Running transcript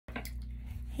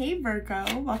Hey Virgo,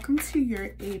 welcome to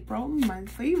your April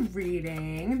monthly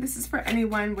reading. This is for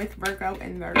anyone with Virgo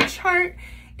in their chart.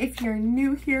 If you're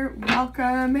new here,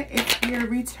 welcome. If you're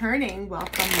returning,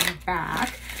 welcome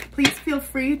back. Please feel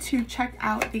free to check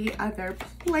out the other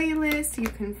playlists. You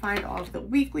can find all of the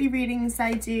weekly readings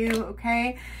I do,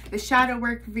 okay? The shadow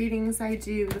work readings I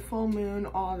do, the full moon,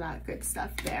 all that good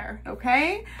stuff there,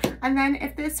 okay? And then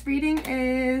if this reading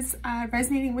is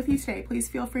resonating with you today, please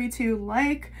feel free to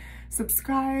like,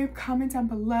 subscribe, comment down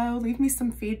below, leave me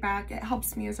some feedback. It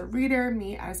helps me as a reader,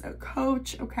 me as a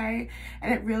coach, okay?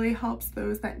 And it really helps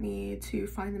those that need to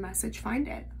find the message, find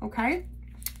it, okay?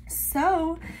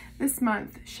 So this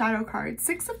month, shadow card,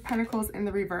 6 of Pentacles in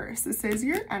the reverse. This is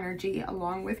your energy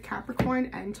along with Capricorn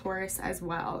and Taurus as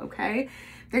well, okay?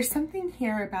 There's something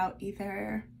here about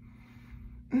either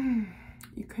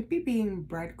you could be being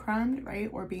breadcrumbed, right?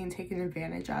 Or being taken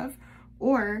advantage of,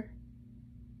 or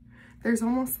there's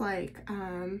almost like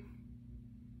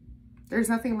there's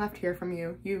nothing left here from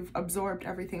you. You've absorbed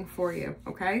everything for you,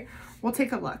 okay? We'll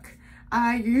take a look.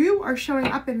 You are showing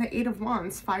up in the 8 of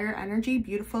Wands, fire energy,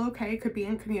 beautiful, okay? Could be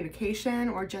in communication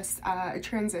or just a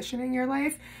transition in your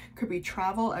life. Could be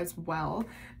travel as well.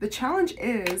 The challenge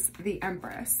is the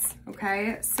Empress,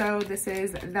 okay? So this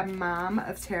is the mom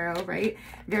of tarot, right?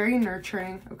 Very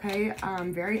nurturing, okay?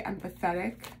 Very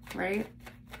empathetic, right?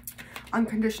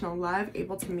 Unconditional love,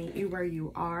 able to meet you where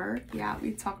you are. Yeah,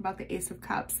 we talk about the Ace of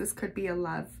Cups. This could be a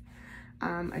love,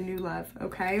 a new love,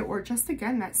 okay? Or just,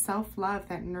 again, that self-love,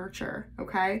 that nurture,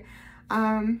 okay?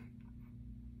 But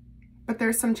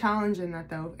there's some challenge in that,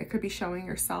 though. It could be showing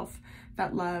yourself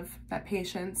that love, that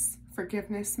patience,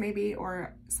 forgiveness, maybe,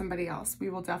 or somebody else. We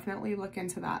will definitely look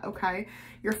into that, okay?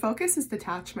 Your focus is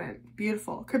detachment.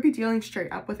 Beautiful. Could be dealing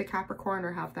straight up with a Capricorn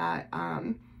or have that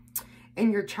in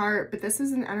your chart, but this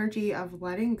is an energy of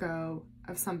letting go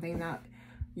of something that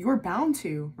you're bound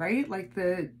to, right? Like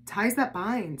the ties that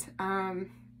bind.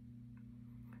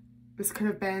 This could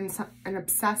have been an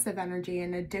obsessive energy,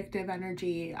 an addictive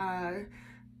energy.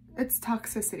 It's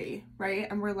toxicity, right?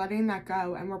 And we're letting that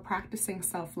go and we're practicing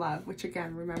self-love, which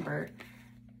again, remember,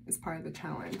 is part of the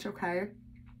challenge, okay?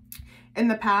 In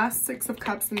the past, 6 of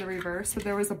Cups in the reverse, so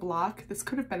there was a block. This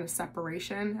could have been a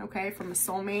separation, okay, from a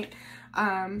soulmate.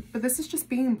 But this is just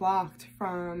being blocked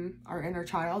from our inner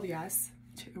child, yes,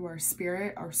 to our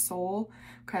spirit, our soul,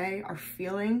 okay, our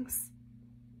feelings,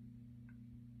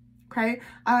 okay?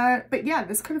 But yeah,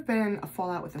 this could have been a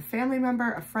fallout with a family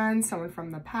member, a friend, someone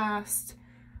from the past,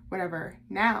 whatever.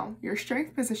 Now, your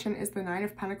strength position is the 9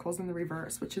 of Pentacles in the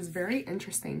reverse, which is very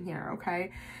interesting here,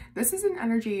 okay? This is an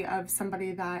energy of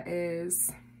somebody that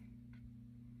is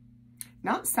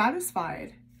not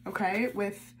satisfied, okay,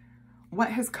 with what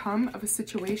has come of a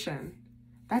situation.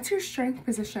 That's your strength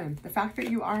position, the fact that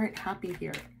you aren't happy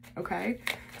here, okay?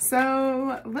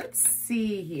 So let's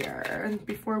see here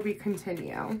before we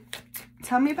continue.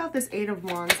 Tell me about this 8 of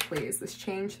Wands, please. This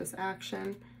change, this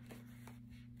action.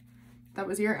 That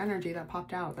was your energy that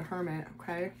popped out, the Hermit,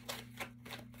 okay?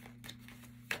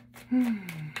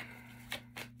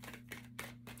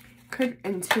 Could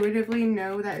intuitively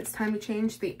know that it's time to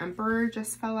change. The Emperor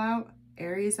just fell out.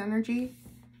 Aries energy.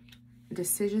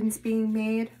 Decisions being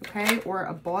made, okay? Or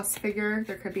a boss figure.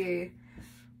 There could be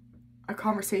a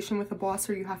conversation with a boss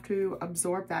or you have to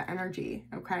absorb that energy,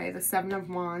 okay? The 7 of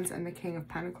Wands and the King of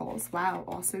Pentacles. Wow,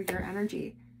 also your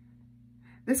energy.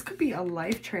 This could be a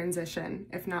life transition,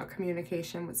 if not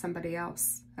communication with somebody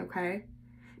else, okay?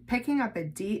 Picking up a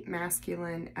deep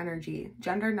masculine energy,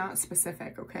 gender not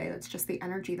specific, okay? That's just the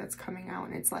energy that's coming out.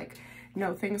 And it's like,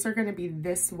 no, things are going to be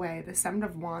this way. The 7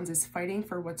 of Wands is fighting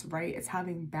for what's right. It's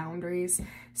having boundaries,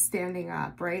 standing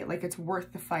up, right? Like it's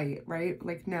worth the fight, right?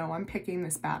 Like, no, I'm picking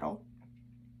this battle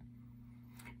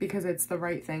because it's the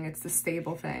right thing. It's the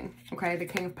stable thing, okay? The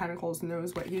King of Pentacles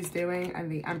knows what he's doing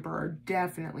and the Emperor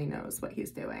definitely knows what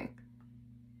he's doing.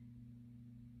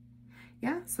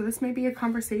 Yeah, so this may be a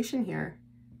conversation here.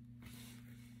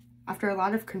 After a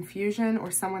lot of confusion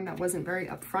or someone that wasn't very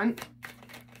upfront,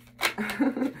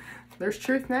 there's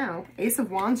truth now. Ace of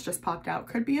Wands just popped out.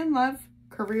 Could be in love,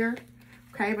 career,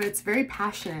 okay? But it's very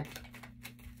passionate.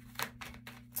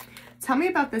 Tell me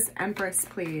about this Empress,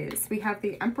 please. We have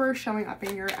the Emperor showing up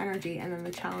in your energy, and then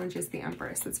the challenge is the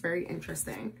Empress. That's very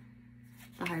interesting.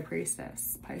 The High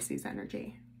Priestess, Pisces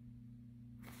energy.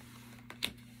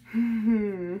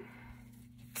 2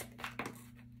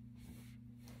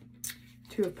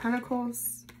 of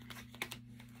Pentacles.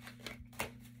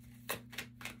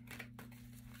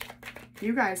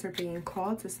 You guys are being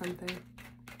called to something.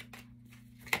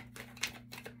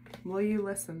 Will you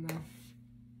listen, though?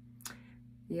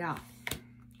 Yeah.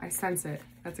 I sense it.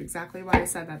 That's exactly why I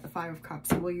said that, the Five of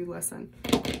Cups. Will you listen?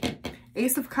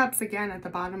 Ace of Cups again at the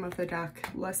bottom of the deck.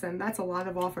 Listen, that's a lot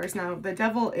of offers. Now, the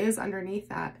Devil is underneath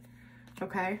that,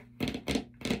 okay?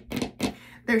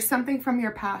 There's something from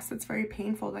your past that's very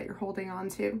painful that you're holding on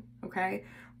to, okay?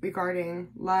 Regarding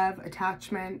love,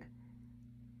 attachment,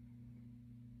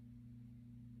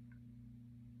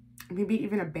 maybe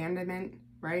even abandonment,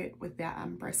 right? With that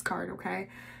Empress card, okay?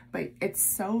 But it's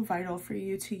so vital for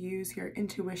you to use your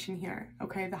intuition here,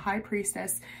 okay? The High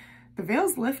Priestess, the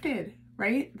veil's lifted,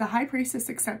 right? The High Priestess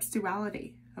accepts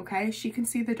duality, okay? She can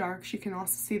see the dark. She can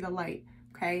also see the light,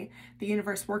 okay? The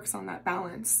universe works on that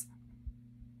balance.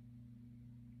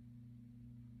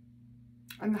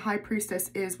 And the High Priestess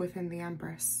is within the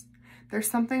Empress. There's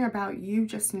something about you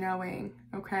just knowing,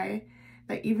 okay,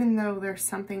 that even though there's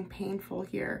something painful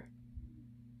here,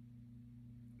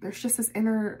 there's just this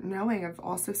inner knowing of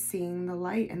also seeing the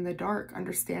light in the dark,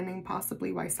 understanding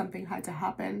possibly why something had to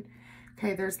happen.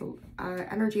 Okay, there's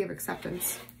energy of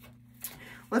acceptance.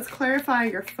 Let's clarify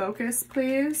your focus,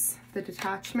 please. The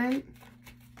detachment.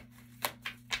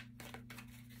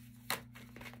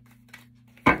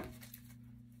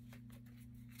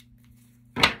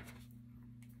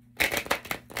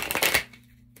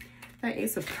 That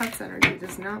Ace of Cups energy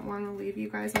does not want to leave you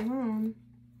guys alone.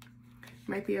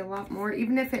 Might be a lot more,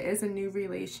 even if it is a new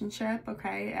relationship,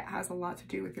 okay? It has a lot to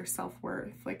do with your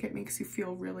self-worth. Like, it makes you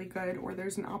feel really good, or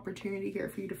there's an opportunity here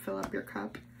for you to fill up your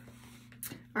cup.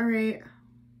 All right.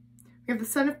 We have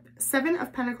the Seven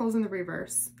of Pentacles in the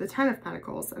reverse, the Ten of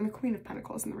Pentacles, and the Queen of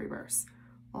Pentacles in the reverse.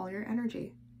 All your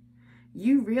energy.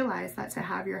 You realize that to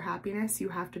have your happiness, you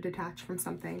have to detach from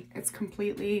something. It's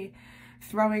completely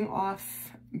throwing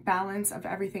off balance of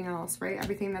everything else, right?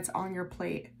 Everything that's on your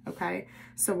plate, okay?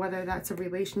 So whether that's a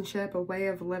relationship, a way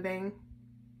of living,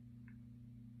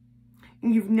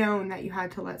 and you've known that you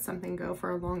had to let something go for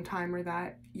a long time, or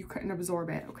that you couldn't absorb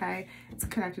it, okay? It's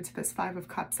connected to this Five of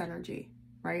Cups energy,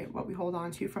 right? What we hold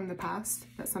on to from the past,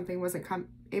 that something wasn't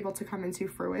able to come into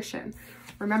fruition.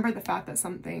 Remember, the fact that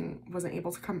something wasn't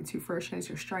able to come into fruition is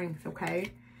your strength,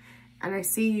 okay? And I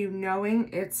see you knowing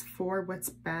it's for what's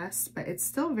best, but it's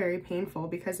still very painful,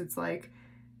 because it's like,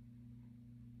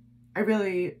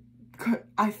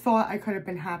 I thought I could have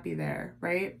been happy there,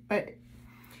 right? But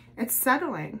it's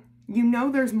settling. You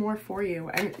know there's more for you.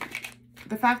 And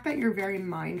the fact that you're very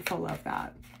mindful of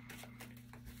that,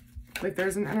 like,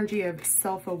 there's an energy of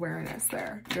self-awareness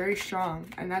there, very strong.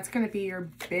 And that's going to be your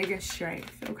biggest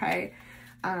strength, okay?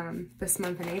 This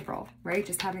month in April, right?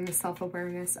 Just having the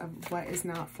self-awareness of what is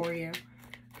not for you,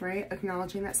 right?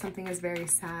 Acknowledging that something is very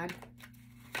sad,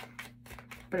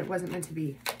 but it wasn't meant to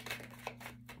be.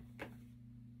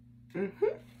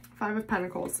 Five of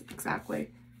Pentacles, exactly.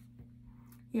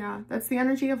 Yeah, that's the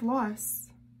energy of loss.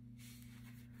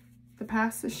 The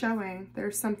past is showing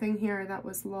there's something here that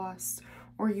was lost,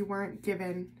 or you weren't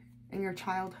given in your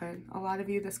childhood. A lot of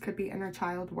you, this could be inner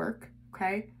child work,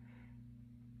 okay?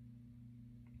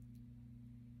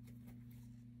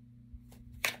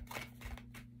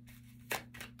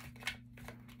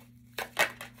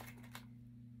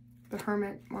 The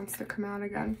Hermit wants to come out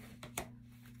again.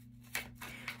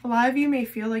 A lot of you may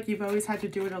feel like you've always had to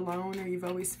do it alone, or you've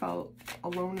always felt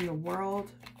alone in the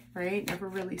world, right? Never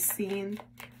really seen,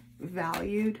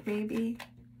 valued, maybe.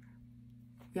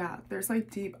 Yeah, there's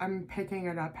like deep, I'm picking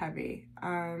it up heavy.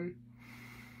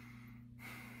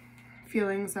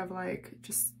 Feelings of like,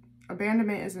 just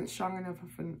abandonment isn't strong enough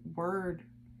of a word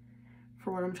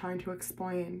for what I'm trying to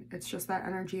explain. It's just that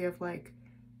energy of like,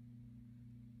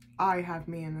 I have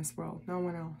me in this world, no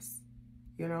one else,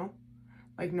 you know?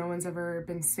 Like, no one's ever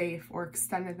been safe or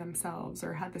extended themselves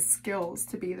or had the skills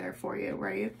to be there for you,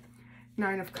 right?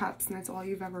 Nine of Cups, and that's all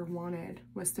you've ever wanted,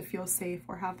 was to feel safe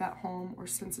or have that home or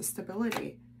sense of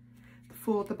stability. The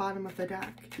Fool at the bottom of the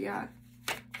deck, yeah.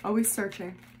 Always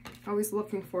searching, always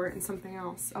looking for it in something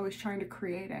else, always trying to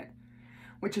create it.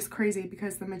 Which is crazy,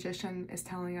 because the Magician is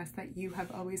telling us that you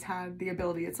have always had the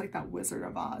ability. It's like that Wizard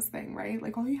of Oz thing, right?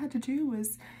 Like, all you had to do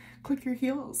was click your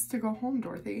heels to go home,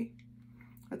 Dorothy.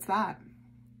 It's that.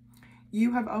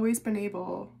 You have always been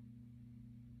able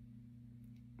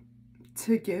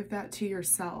to give that to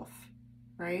yourself,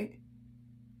 right?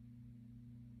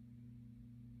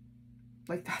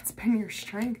 Like, that's been your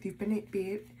strength.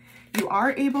 You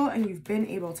are able, and you've been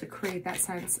able to create that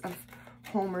sense of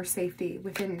home or safety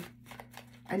within,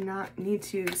 and not need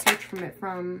to search from it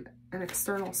from an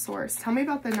external source. Tell me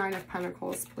about the Nine of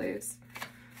Pentacles, please.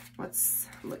 Let's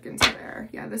look into there.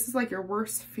 Yeah, this is like your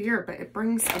worst fear, but it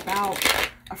brings about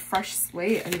a fresh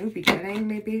slate, a new beginning,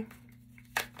 maybe.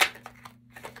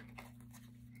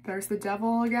 there's the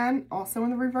devil again, also in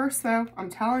the reverse though. I'm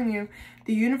telling you,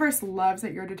 the universe loves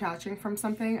that you're detaching from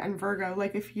something. And Virgo,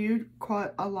 like if you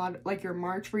caught a lot, like your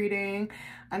March reading,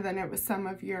 and then it was some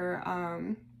of your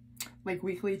like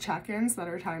weekly check-ins that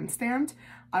are time-stamped,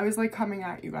 I was like coming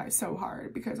at you guys so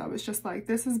hard because I was just like,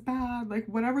 this is bad. Like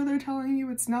whatever they're telling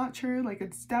you, it's not true. Like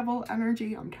it's devil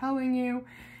energy. I'm telling you,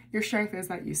 your strength is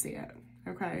that you see it.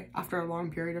 Okay. After a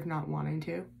long period of not wanting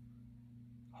to,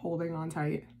 holding on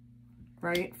tight,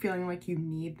 right? Feeling like you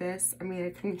need this. I mean,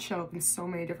 it can show up in so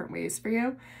many different ways for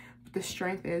you, but the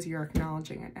strength is you're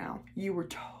acknowledging it now. You were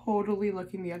totally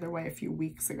looking the other way a few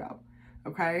weeks ago.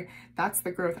 Okay, that's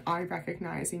the growth I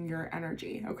recognize in your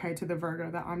energy, okay, to the Virgo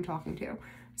that I'm talking to.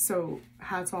 So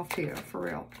hats off to you, for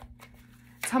real.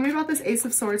 Tell me about this Ace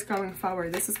of Swords going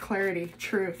forward. This is clarity,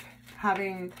 truth,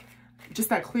 having just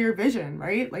that clear vision,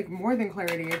 right? Like more than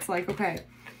clarity. It's like, okay,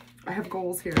 I have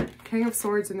goals here. King of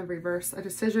Swords in the reverse, a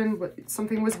decision,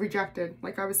 something was rejected.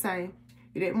 Like I was saying,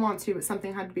 you didn't want to, but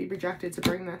something had to be rejected to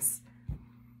bring this.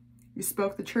 You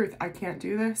spoke the truth. I can't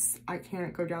do this. I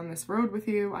can't go down this road with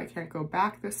you. I can't go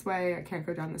back this way. I can't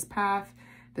go down this path.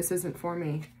 This isn't for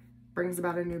me. Brings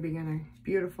about a new beginning.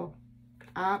 Beautiful.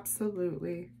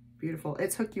 Absolutely beautiful.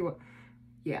 It took you,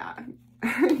 yeah.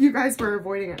 You guys were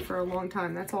avoiding it for a long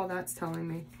time. That's all that's telling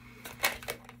me.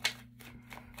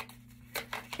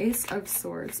 Ace of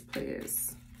Swords,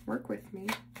 please. Work with me.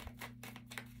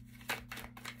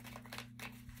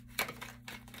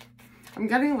 I'm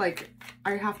getting like,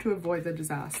 I have to avoid the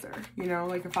disaster, you know,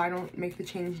 like if I don't make the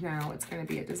change now, it's going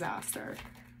to be a disaster.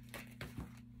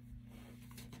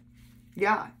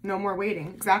 Yeah, no more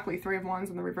waiting. Exactly. 3 of Wands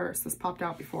in the reverse. This popped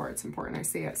out before. It's important I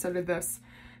see it. So did this.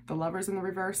 The Lovers in the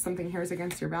reverse. Something here is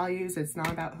against your values. It's not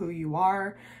about who you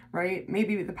are, right?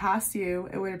 Maybe the past you,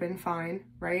 it would have been fine,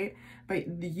 right?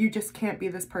 But you just can't be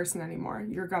this person anymore.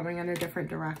 You're going in a different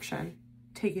direction.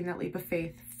 Taking that leap of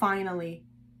faith. Finally,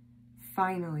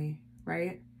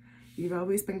 right? You've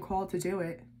always been called to do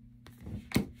it.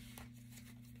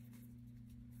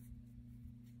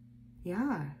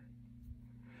 Yeah.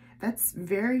 That's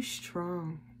very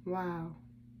strong. Wow.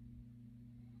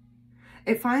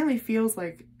 It finally feels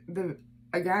like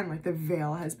like the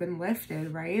veil has been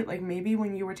lifted, right? Like maybe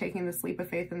when you were taking this leap of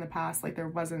faith in the past, like there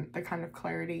wasn't the kind of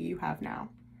clarity you have now.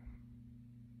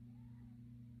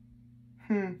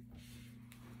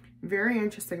 Very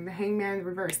interesting. The Hangman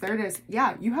reverse. There it is.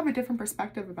 Yeah, you have a different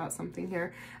perspective about something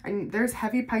here. And there's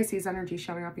heavy Pisces energy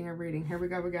showing up in your reading. Here we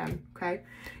go again, okay?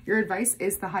 Your advice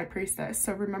is the High Priestess.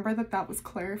 So remember that that was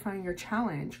clarifying your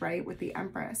challenge, right? With the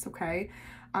Empress, okay?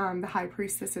 The High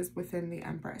Priestess is within the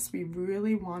Empress. We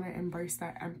really want to embrace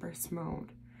that Empress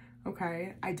mode,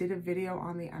 okay? I did a video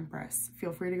on the Empress.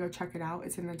 Feel free to go check it out.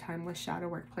 It's in the Timeless Shadow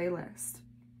Work playlist.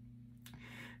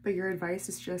 But your advice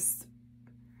is just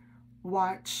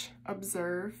watch,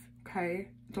 observe, okay?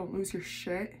 Don't lose your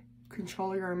shit.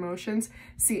 Control your emotions.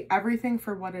 See everything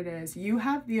for what it is. You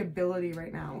have the ability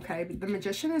right now, okay? But the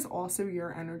Magician is also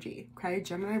your energy, okay?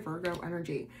 Gemini, Virgo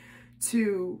energy,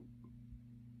 to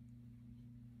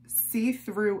see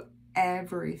through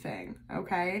everything,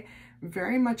 okay?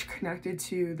 Very much connected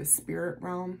to the spirit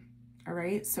realm, all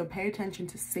right? So pay attention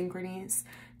to synchronies,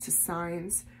 to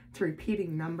signs, to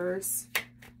repeating numbers,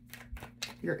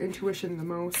 your intuition the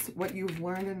most, what you've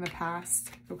learned in the past,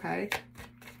 okay?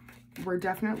 We're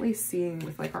definitely seeing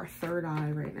with like our third eye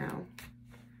right now.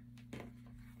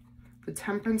 The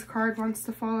Temperance card wants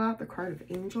to fall out, the card of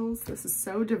angels. This is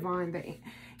so divine that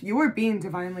you are being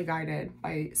divinely guided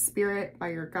by spirit, by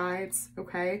your guides,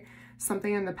 okay?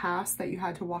 Something in the past that you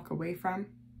had to walk away from.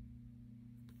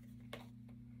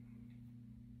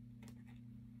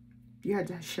 You had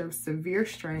to show severe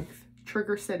strength.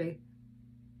 Trigger City.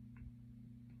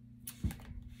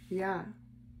 Yeah,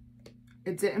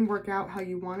 it didn't work out how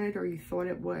you wanted or you thought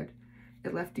it would.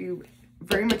 It left you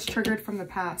very much triggered from the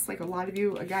past. Like a lot of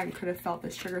you, again, could have felt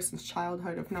this trigger since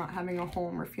childhood of not having a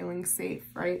home or feeling safe,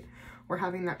 right? Or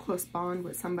having that close bond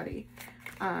with somebody.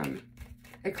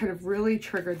 It could have really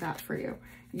triggered that for you.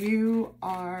 You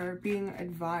are being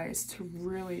advised to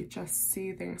really just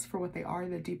see things for what they are,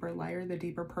 the deeper layer, the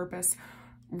deeper purpose.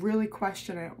 Really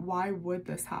question it. Why would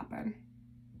this happen?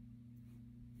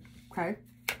 Okay.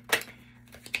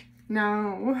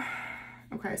 Now,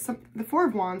 okay, so the Four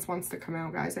of Wands wants to come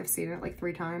out, guys. I've seen it like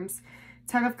 3 times.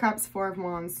 10 of Cups, 4 of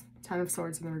Wands, 10 of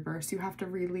Swords in the reverse. You have to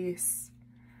release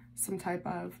some type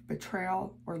of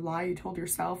betrayal or lie you told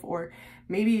yourself, or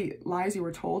maybe lies you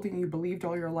were told and you believed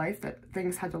all your life that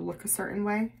things had to look a certain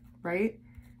way, right?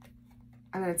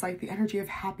 And then it's like the energy of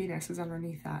happiness is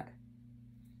underneath that.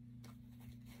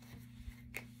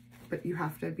 But you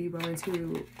have to be willing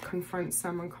to confront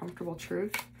some uncomfortable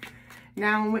truth.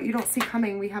 Now, what you don't see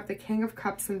coming, we have the King of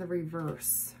Cups in the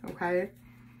reverse, okay?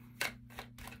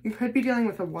 You could be dealing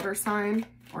with a water sign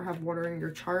or have water in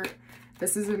your chart.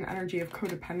 This is an energy of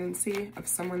codependency, of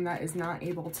someone that is not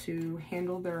able to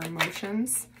handle their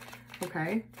emotions,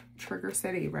 okay? Trigger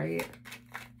City, right?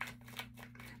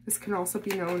 This can also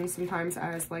be known sometimes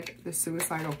as like the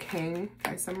suicidal king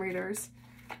by some readers.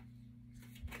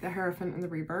 The Hierophant in the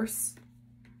reverse,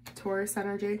 Taurus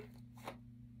energy.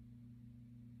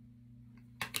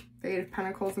 The Eight of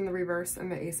Pentacles in the reverse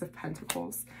and the Ace of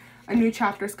Pentacles. A new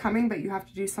chapter is coming, but you have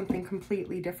to do something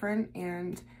completely different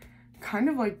and kind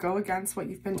of like go against what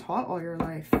you've been taught all your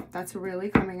life. That's really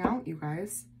coming out, you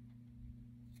guys.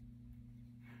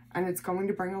 And it's going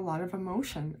to bring a lot of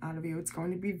emotion out of you. It's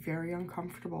going to be very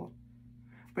uncomfortable.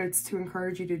 But it's to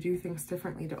encourage you to do things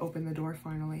differently, to open the door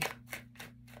finally.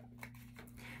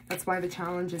 That's why the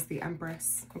challenge is the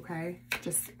Empress, okay?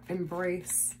 Just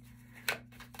embrace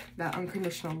that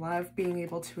unconditional love, being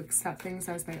able to accept things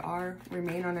as they are,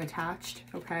 remain unattached,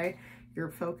 okay? Your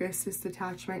focus is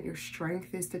detachment, your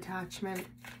strength is detachment.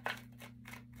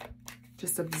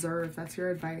 Just observe, that's your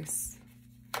advice.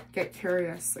 Get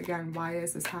curious, again, why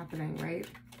is this happening, right?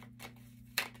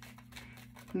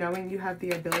 Knowing you have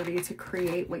the ability to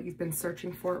create what you've been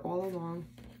searching for all along.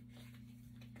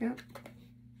 Yep,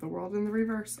 the World in the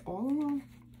reverse, all along.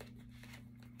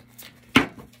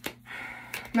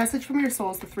 Message from your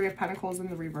soul is the Three of Pentacles in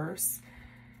the reverse.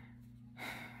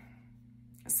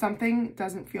 Something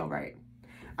doesn't feel right.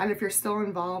 And if you're still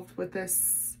involved with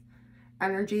this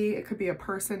energy, it could be a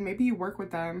person. Maybe you work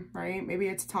with them, right? Maybe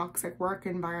it's a toxic work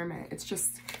environment. It's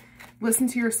just, listen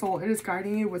to your soul. It is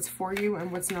guiding you what's for you and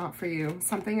what's not for you.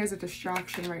 Something is a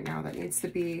distraction right now that needs to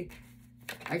be,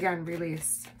 again,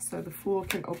 released. So the Fool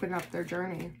can open up their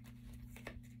journey.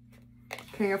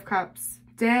 King of Cups.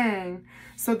 Dang.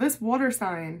 So this water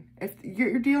sign, if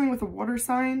you're dealing with a water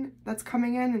sign that's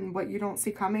coming in and what you don't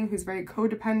see coming, who's very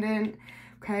codependent,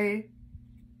 okay,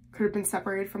 could have been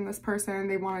separated from this person.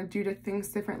 They want to do things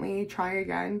differently. Try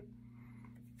again.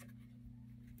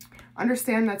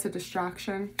 Understand that's a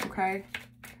distraction, okay?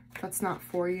 That's not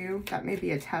for you. That may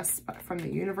be a test from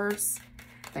the universe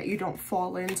that you don't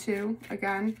fall into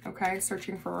again, okay?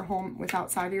 Searching for a home with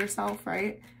outside of yourself,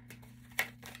 right?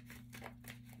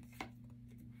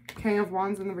 King of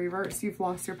Wands in the reverse. You've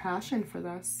lost your passion for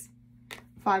this.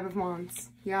 Five of Wands.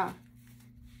 Yeah.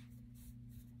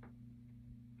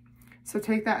 So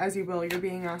take that as you will. You're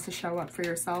being asked to show up for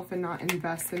yourself and not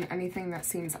invest in anything that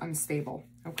seems unstable,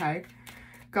 okay?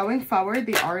 Going forward,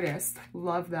 the Artist.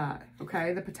 Love that,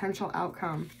 okay? The potential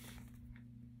outcome.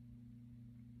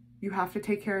 You have to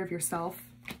take care of yourself.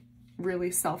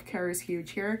 Really, self-care is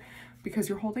huge here because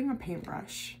you're holding a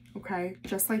paintbrush, okay?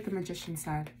 Just like the Magician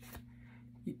said.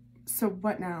 So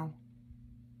what now,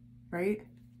 right?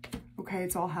 Okay,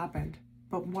 it's all happened,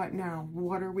 but what now?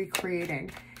 What are we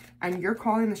creating? And you're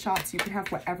calling the shots. You can have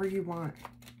whatever you want.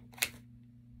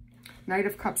 Knight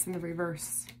of Cups in the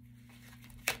reverse.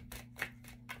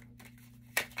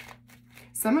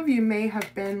 Some of you may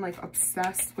have been like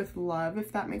obsessed with love,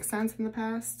 if that makes sense, in the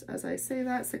past. As I say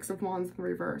that, Six of Wands in the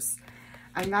reverse.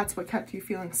 And that's what kept you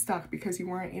feeling stuck because you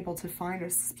weren't able to find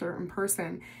a certain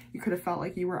person. You could have felt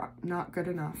like you were not good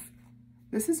enough.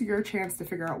 This is your chance to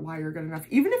figure out why you're good enough.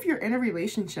 Even if you're in a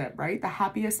relationship, right? The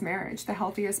happiest marriage, the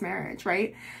healthiest marriage,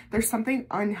 right? There's something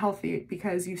unhealthy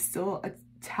because you still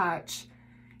attach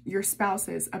your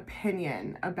spouse's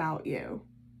opinion about you,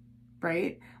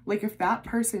 right? Like if that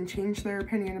person changed their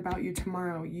opinion about you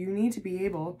tomorrow, you need to be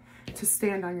able to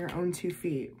stand on your own 2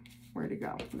 feet. Where'd he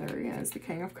go? There he is, the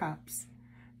King of Cups.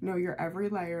 Know your every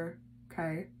layer,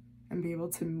 okay? And be able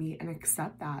to meet and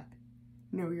accept that.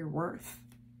 Know your worth.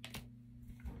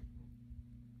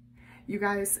 You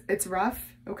guys, it's rough,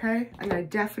 okay? And I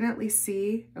definitely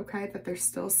see, okay, that there's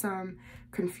still some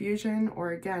confusion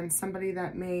or, again, somebody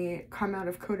that may come out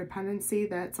of codependency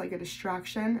that's like a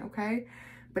distraction, okay?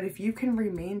 But if you can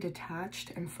remain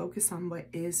detached and focus on what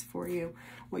is for you,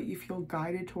 what you feel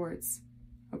guided towards,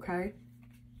 okay?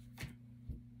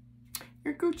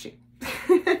 You're Gucci.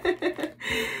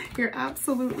 You're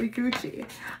absolutely Gucci.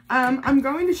 I'm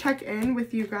going to check in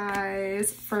with you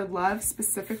guys for love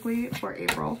specifically for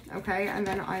April, okay? And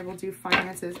then I will do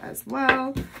finances as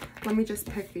well. Let me just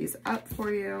pick these up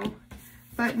for you.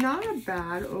 But not a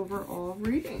bad overall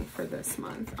reading for this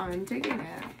month. I'm digging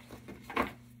it.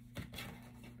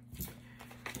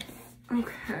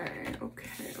 Okay.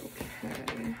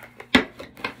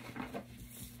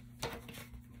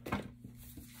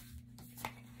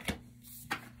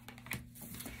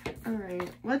 All right,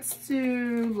 let's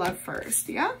do love first,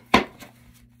 yeah?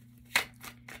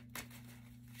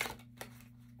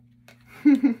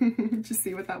 Did you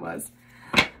see what that was?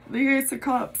 The Ace of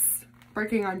Cups,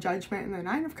 breaking on judgment, and the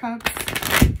Nine of Cups.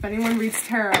 If anyone reads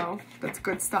tarot, that's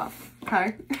good stuff,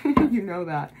 okay? You know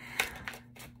that.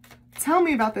 Tell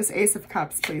me about this Ace of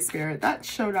Cups, please, Spirit. That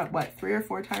showed up, what, 3 or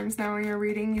 4 times now in your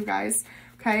reading, you guys?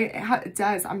 Okay, it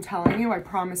does. I'm telling you, I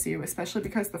promise you, especially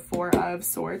because the 4 of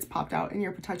Swords popped out in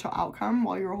your potential outcome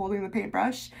while you were holding the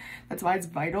paintbrush. That's why it's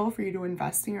vital for you to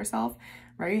invest in yourself,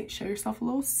 right? Show yourself a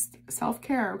little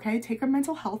self-care, okay? Take a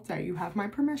mental health day. You have my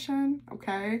permission,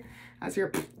 okay? As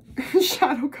your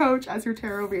shadow coach, as your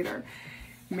tarot reader.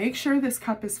 Make sure this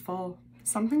cup is full.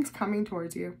 Something's coming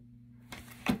towards you.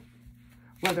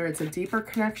 Whether it's a deeper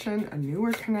connection, a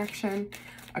newer connection,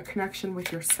 a connection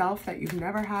with yourself that you've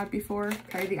never had before,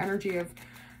 okay? The energy of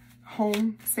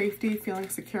home, safety, feeling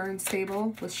secure and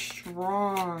stable was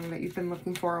strong that you've been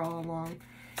looking for all along.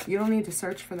 You don't need to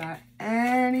search for that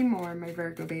anymore, my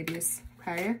Virgo babies,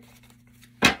 okay?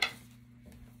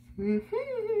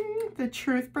 The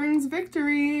truth brings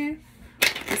victory.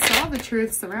 I saw the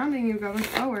truth surrounding you going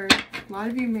forward. A lot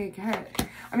of you may get...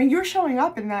 I mean, you're showing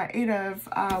up in that 8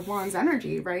 of Wands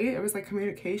energy, right? It was like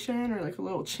communication or like a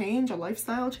little change, a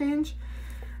lifestyle change.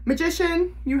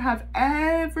 Magician, you have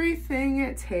everything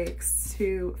it takes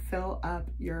to fill up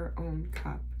your own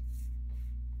cup,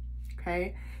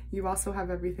 okay? You also have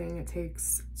everything it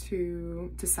takes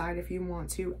to decide if you want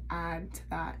to add to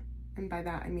that. And by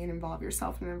that, I mean involve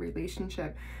yourself in a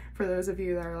relationship. For those of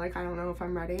you that are like, I don't know if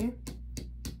I'm ready,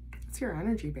 it's your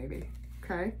energy, baby,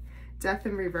 okay? Death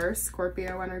in reverse,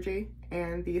 Scorpio energy,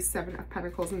 and the 7 of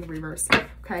Pentacles in the reverse,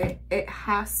 okay? It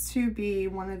has to be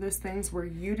one of those things where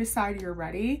you decide you're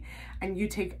ready and you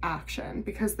take action,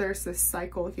 because there's this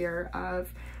cycle here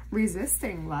of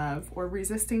resisting love or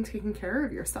resisting taking care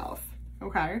of yourself,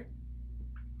 okay?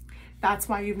 That's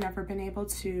why you've never been able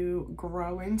to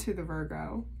grow into the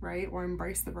Virgo, right? Or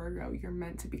embrace the Virgo you're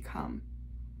meant to become.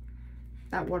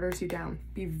 That waters you down.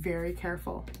 Be very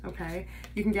careful, okay?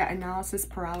 You can get analysis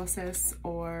paralysis,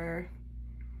 or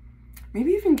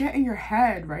maybe even get in your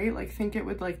head, right? Like think it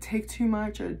would like take too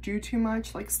much or do too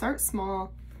much. Like start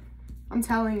small. I'm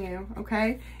telling you,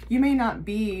 okay? You may not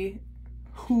be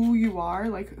who you are,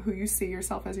 like who you see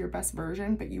yourself as your best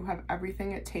version, but you have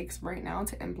everything it takes right now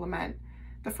to implement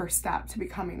the first step to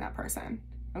becoming that person,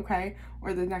 okay?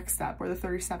 Or the next step, or the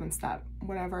 37th step,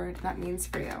 whatever that means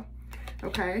for you.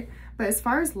 Okay, but as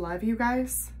far as love, you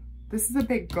guys, this is a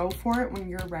big go for it when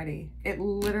you're ready. It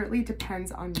literally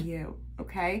depends on you,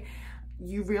 okay?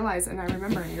 You realize, and I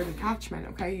remember in your detachment,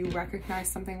 okay, you recognize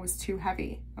something was too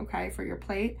heavy, okay, for your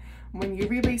plate. When you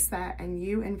release that and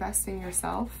you invest in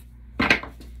yourself,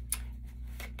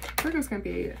 Virgo's gonna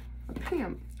be a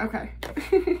Pam, okay?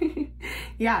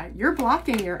 Yeah, you're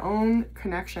blocking your own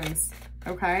connections,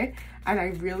 okay? And I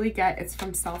really get it's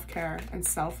from self-care and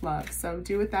self-love. So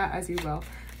do with that as you will.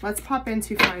 Let's pop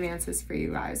into finances for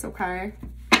you guys, okay?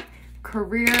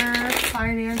 Career,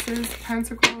 finances,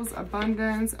 pentacles,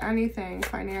 abundance, anything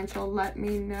financial. Let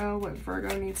me know what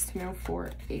Virgo needs to know for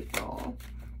April.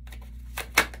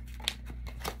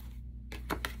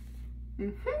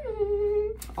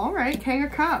 All right, King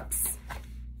of Cups.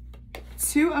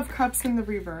 2 of Cups in the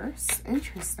reverse.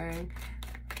 Interesting.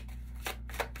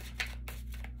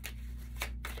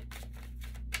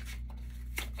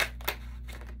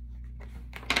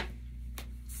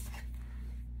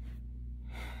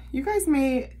 You guys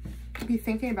may be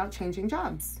thinking about changing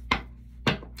jobs,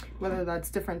 whether that's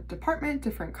different department,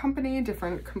 different company,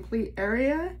 different complete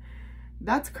area.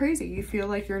 That's crazy. You feel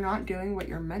like you're not doing what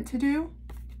you're meant to do,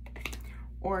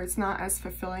 or it's not as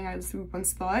fulfilling as we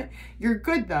once thought. You're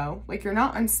good though. Like you're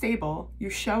not unstable. You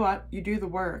show up, you do the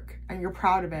work, and you're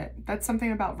proud of it. That's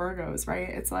something about Virgos, right?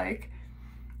 It's like,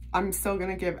 I'm still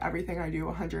gonna give everything I do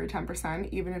 110%,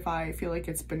 even if I feel like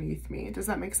it's beneath me. Does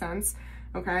that make sense?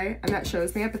 Okay, and that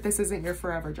shows me it, but this isn't your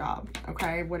forever job,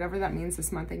 okay? Whatever that means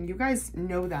this month, and you guys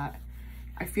know that.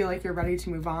 I feel like you're ready to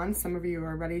move on. Some of you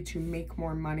are ready to make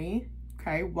more money,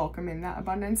 okay? Welcome in that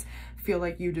abundance. Feel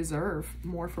like you deserve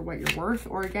more for what you're worth,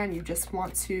 or again, you just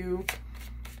want to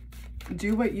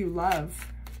do what you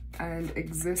love and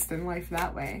exist in life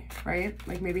that way, right?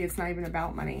 Like maybe it's not even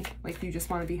about money. Like you just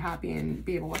want to be happy and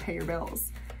be able to pay your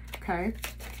bills, okay?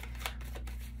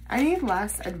 Any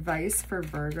last advice for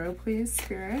Virgo, please,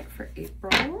 Spirit, for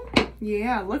April?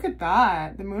 Yeah, look at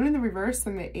that. The Moon in the reverse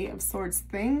and the 8 of Swords.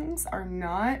 Things are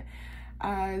not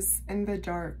as in the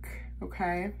dark,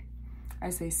 okay,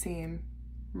 as they seem,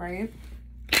 right?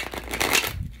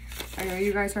 I know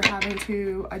you guys are having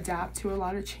to adapt to a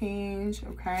lot of change,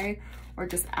 okay? Or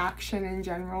just action in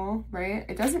general, right?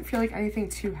 It doesn't feel like anything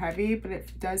too heavy, but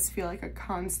it does feel like a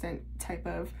constant type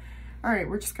of All right,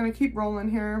 we're just gonna keep rolling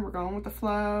here. We're going with the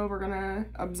flow. We're gonna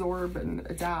absorb and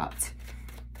adapt.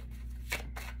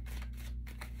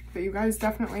 But you guys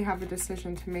definitely have a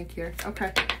decision to make here.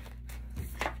 Okay.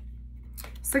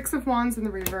 Six of Wands in the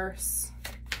reverse.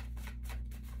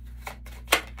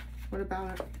 What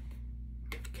about it?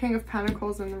 King of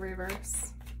Pentacles in the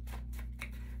reverse.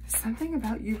 Something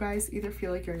about you guys either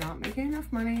feel like you're not making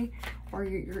enough money or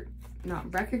you're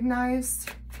not recognized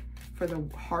for the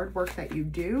hard work that you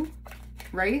do,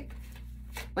 right?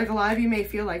 Like a lot of you may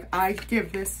feel like I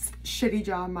give this shitty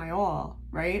job my all,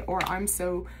 right? Or I'm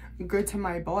so good to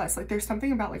my boss. Like there's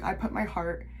something about like I put my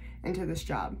heart into this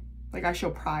job. Like I show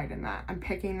pride in that. I'm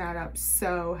picking that up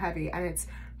so heavy and it's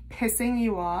pissing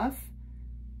you off.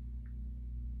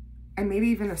 And maybe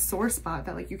even a sore spot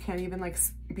that like you can't even like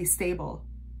be stable.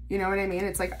 You know what I mean?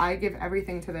 It's like I give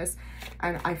everything to this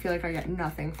and I feel like I get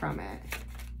nothing from it.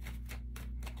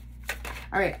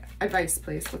 All right, advice,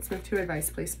 please. Let's move to advice,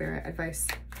 please, Spirit. Advice.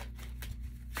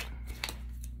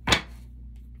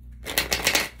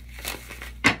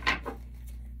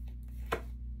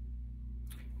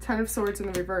 Ten of Swords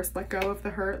in the reverse. Let go of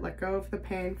the hurt. Let go of the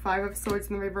pain. Five of Swords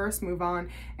in the reverse. Move on.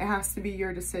 It has to be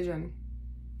your decision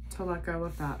to let go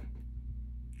of that.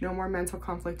 No more mental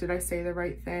conflict. Did I say the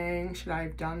right thing? Should I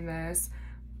have done this?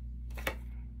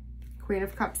 Queen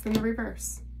of Cups in the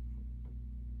reverse.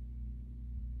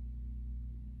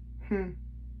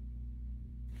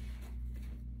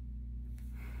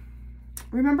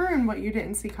 Remembering what you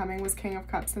didn't see coming was King of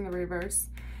Cups in the reverse.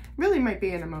 Really might be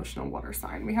an emotional water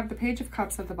sign. We have the Page of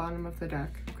Cups at the bottom of the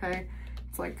deck, okay?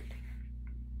 It's like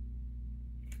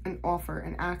an offer,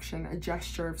 an action, a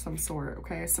gesture of some sort,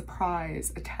 okay? A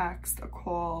surprise, a text, a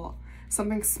call,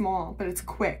 something small, but it's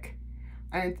quick.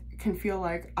 And it can feel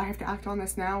like I have to act on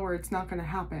this now or it's not gonna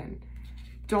happen.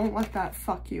 Don't let that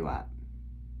fuck you up.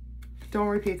 Don't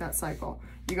repeat that cycle.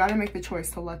 You gotta make the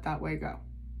choice to let that way go,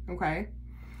 okay?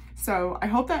 So I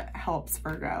hope that helps,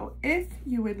 Virgo. If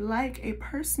you would like a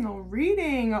personal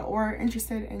reading or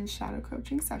interested in shadow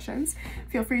coaching sessions,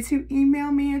 feel free to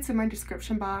email me. It's in my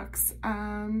description box.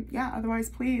 Yeah, otherwise,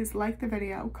 please like the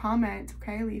video, comment,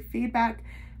 okay? Leave feedback,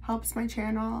 helps my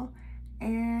channel.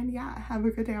 And yeah, have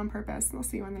a good day on purpose. And I'll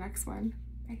see you on the next one.